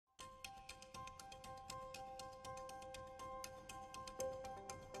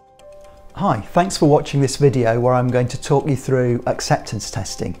Hi, thanks for watching this video where I'm going to talk you through acceptance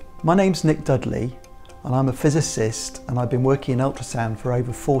testing. My name's Nick Dudley and I'm a physicist and I've been working in ultrasound for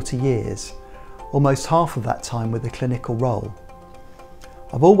over 40 years, almost half of that time with a clinical role.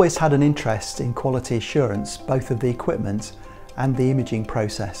 I've always had an interest in quality assurance, both of the equipment and the imaging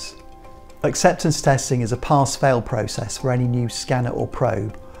process. Acceptance testing is a pass-fail process for any new scanner or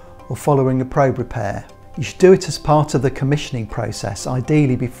probe, or following a probe repair. You should do it as part of the commissioning process,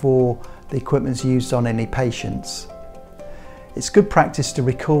 ideally before the equipment's used on any patients. It's good practice to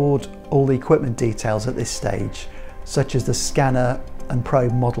record all the equipment details at this stage, such as the scanner and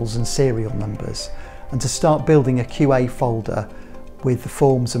probe models and serial numbers, and to start building a QA folder with the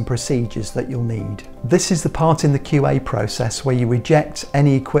forms and procedures that you'll need. This is the part in the QA process where you reject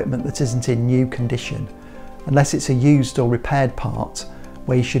any equipment that isn't in new condition, unless it's a used or repaired part,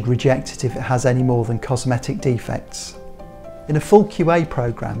 where you should reject it if it has any more than cosmetic defects. In a full QA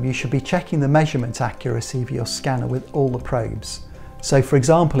program, you should be checking the measurement accuracy of your scanner with all the probes. So for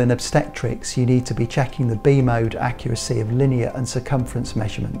example, in obstetrics, you need to be checking the B mode accuracy of linear and circumference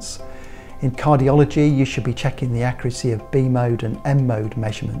measurements. In cardiology, you should be checking the accuracy of B mode and M mode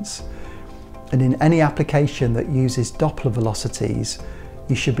measurements. And in any application that uses Doppler velocities,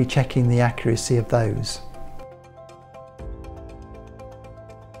 you should be checking the accuracy of those.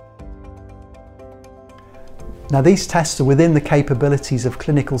 Now, these tests are within the capabilities of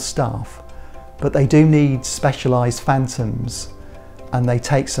clinical staff, but they do need specialised phantoms and they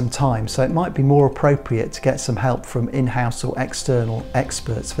take some time, so it might be more appropriate to get some help from in-house or external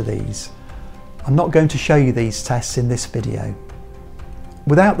experts for these. I'm not going to show you these tests in this video.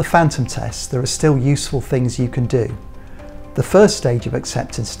 Without the phantom tests, there are still useful things you can do. The first stage of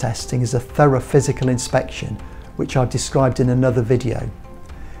acceptance testing is a thorough physical inspection, which I've described in another video.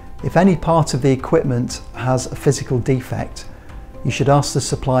 If any part of the equipment has a physical defect, you should ask the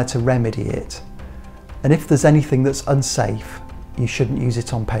supplier to remedy it. And if there's anything that's unsafe, you shouldn't use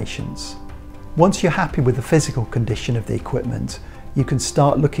it on patients. Once you're happy with the physical condition of the equipment, you can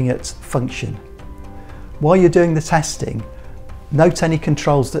start looking at function. While you're doing the testing, note any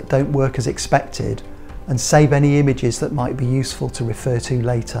controls that don't work as expected and save any images that might be useful to refer to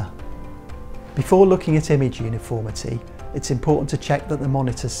later. Before looking at image uniformity, it's important to check that the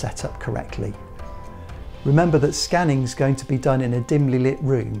monitor's set up correctly. Remember that scanning is going to be done in a dimly lit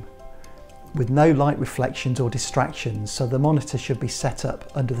room with no light reflections or distractions, so the monitor should be set up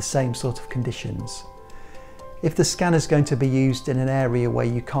under the same sort of conditions. If the scanner is going to be used in an area where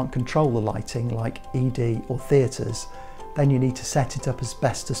you can't control the lighting, like ED or theatres, then you need to set it up as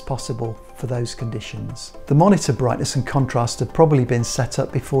best as possible for those conditions. The monitor brightness and contrast have probably been set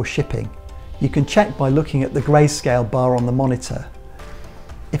up before shipping. You can check by looking at the grayscale bar on the monitor.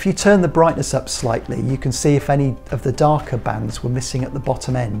 If you turn the brightness up slightly, you can see if any of the darker bands were missing at the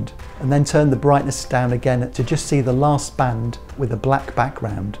bottom end, and then turn the brightness down again to just see the last band with a black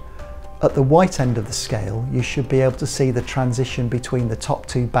background. At the white end of the scale, you should be able to see the transition between the top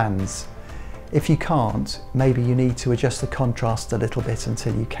two bands. If you can't, maybe you need to adjust the contrast a little bit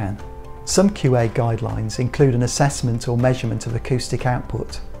until you can. Some QA guidelines include an assessment or measurement of acoustic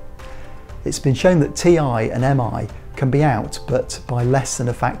output. It's been shown that TI and MI can be out, but by less than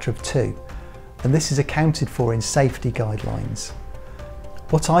a factor of 2, and this is accounted for in safety guidelines.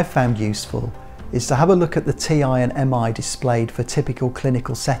 What I've found useful is to have a look at the TI and MI displayed for typical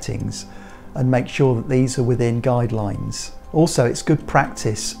clinical settings and make sure that these are within guidelines. Also, it's good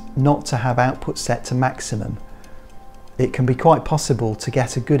practice not to have output set to maximum. It can be quite possible to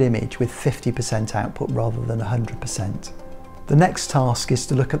get a good image with 50% output rather than 100%. The next task is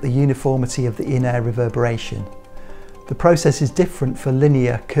to look at the uniformity of the in-air reverberation. The process is different for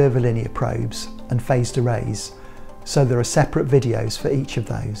linear, curvilinear probes and phased arrays, so there are separate videos for each of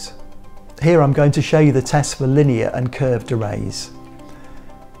those. Here I'm going to show you the test for linear and curved arrays.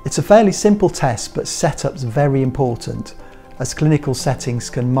 It's a fairly simple test, but setup's very important, as clinical settings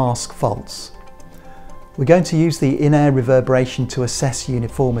can mask faults. We're going to use the in-air reverberation to assess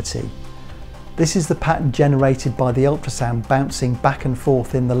uniformity. This is the pattern generated by the ultrasound bouncing back and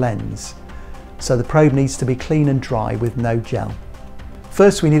forth in the lens, so the probe needs to be clean and dry with no gel.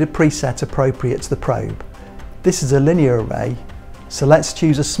 First, we need a preset appropriate to the probe. This is a linear array, so let's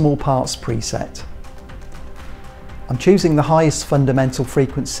choose a small parts preset. I'm choosing the highest fundamental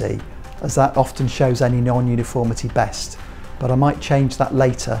frequency, as that often shows any non-uniformity best, but I might change that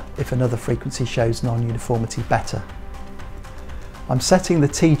later if another frequency shows non-uniformity better. I'm setting the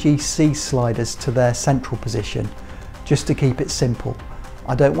TGC sliders to their central position, just to keep it simple.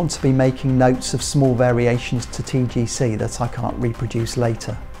 I don't want to be making notes of small variations to TGC that I can't reproduce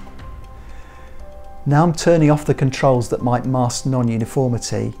later. Now I'm turning off the controls that might mask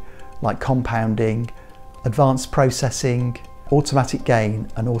non-uniformity, like compounding, advanced processing, automatic gain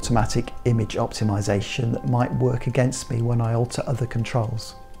and automatic image optimization that might work against me when I alter other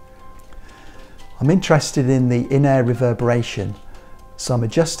controls. I'm interested in the in-air reverberation, so I'm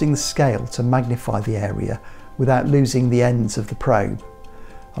adjusting the scale to magnify the area without losing the ends of the probe.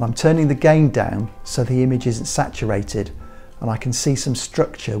 And I'm turning the gain down so the image isn't saturated and I can see some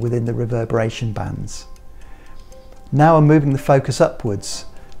structure within the reverberation bands. Now I'm moving the focus upwards.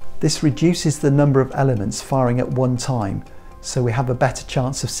 This reduces the number of elements firing at one time, so we have a better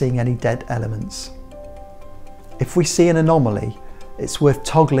chance of seeing any dead elements. If we see an anomaly, it's worth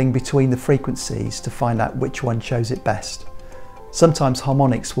toggling between the frequencies to find out which one shows it best. Sometimes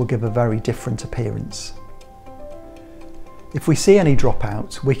harmonics will give a very different appearance. If we see any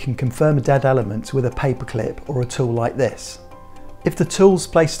dropout, we can confirm a dead element with a paperclip or a tool like this. If the tool's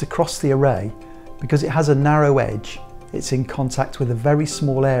placed across the array, because it has a narrow edge, it's in contact with a very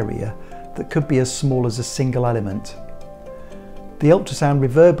small area that could be as small as a single element. The ultrasound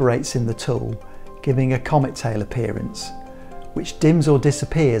reverberates in the tool, giving a comet tail appearance, which dims or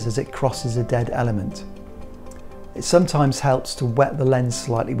disappears as it crosses a dead element. It sometimes helps to wet the lens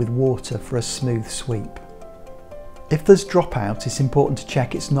slightly with water for a smooth sweep. If there's dropout, it's important to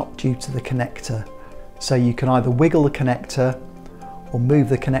check it's not due to the connector, so you can either wiggle the connector or move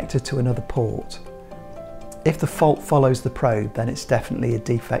the connector to another port. If the fault follows the probe, then it's definitely a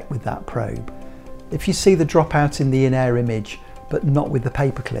defect with that probe. If you see the dropout in the in-air image but not with the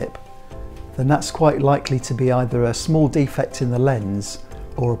paperclip, then that's quite likely to be either a small defect in the lens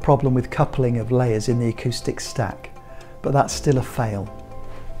or a problem with coupling of layers in the acoustic stack, but that's still a fail.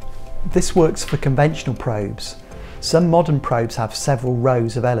 This works for conventional probes. Some modern probes have several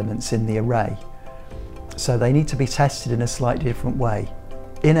rows of elements in the array, so they need to be tested in a slightly different way.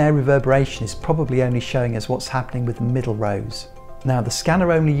 In-air reverberation is probably only showing us what's happening with the middle rows. Now, the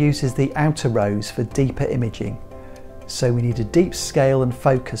scanner only uses the outer rows for deeper imaging, so we need a deep scale and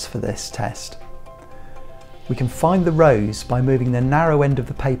focus for this test. We can find the rows by moving the narrow end of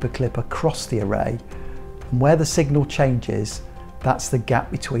the paperclip across the array, and where the signal changes, that's the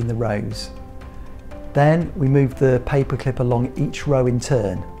gap between the rows. Then we move the paperclip along each row in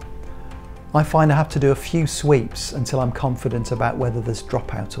turn. I find I have to do a few sweeps until I'm confident about whether there's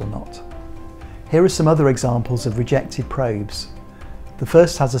dropout or not. Here are some other examples of rejected probes. The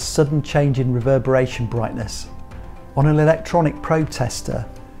first has a sudden change in reverberation brightness. On an electronic probe tester,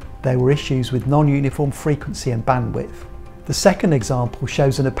 there were issues with non-uniform frequency and bandwidth. The second example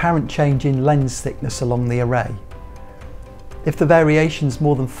shows an apparent change in lens thickness along the array. If the variation is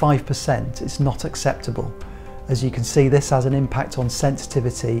more than 5%, it's not acceptable. As you can see, this has an impact on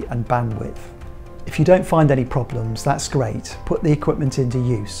sensitivity and bandwidth. If you don't find any problems, that's great. Put the equipment into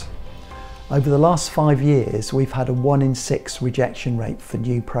use. Over the last 5 years, we've had a 1 in 6 rejection rate for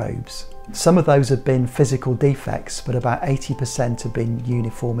new probes. Some of those have been physical defects, but about 80% have been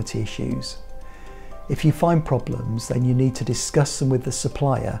uniformity issues. If you find problems, then you need to discuss them with the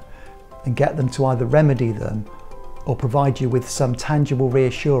supplier and get them to either remedy them or provide you with some tangible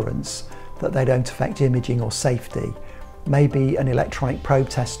reassurance that they don't affect imaging or safety. Maybe an electronic probe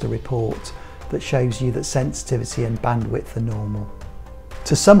tester report that shows you that sensitivity and bandwidth are normal.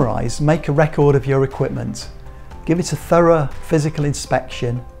 To summarise, make a record of your equipment. Give it a thorough physical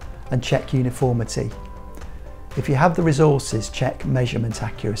inspection and check uniformity. If you have the resources, check measurement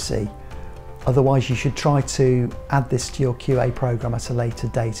accuracy. Otherwise, you should try to add this to your QA program at a later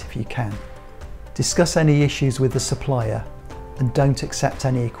date if you can. Discuss any issues with the supplier and don't accept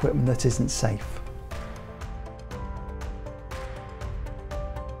any equipment that isn't safe.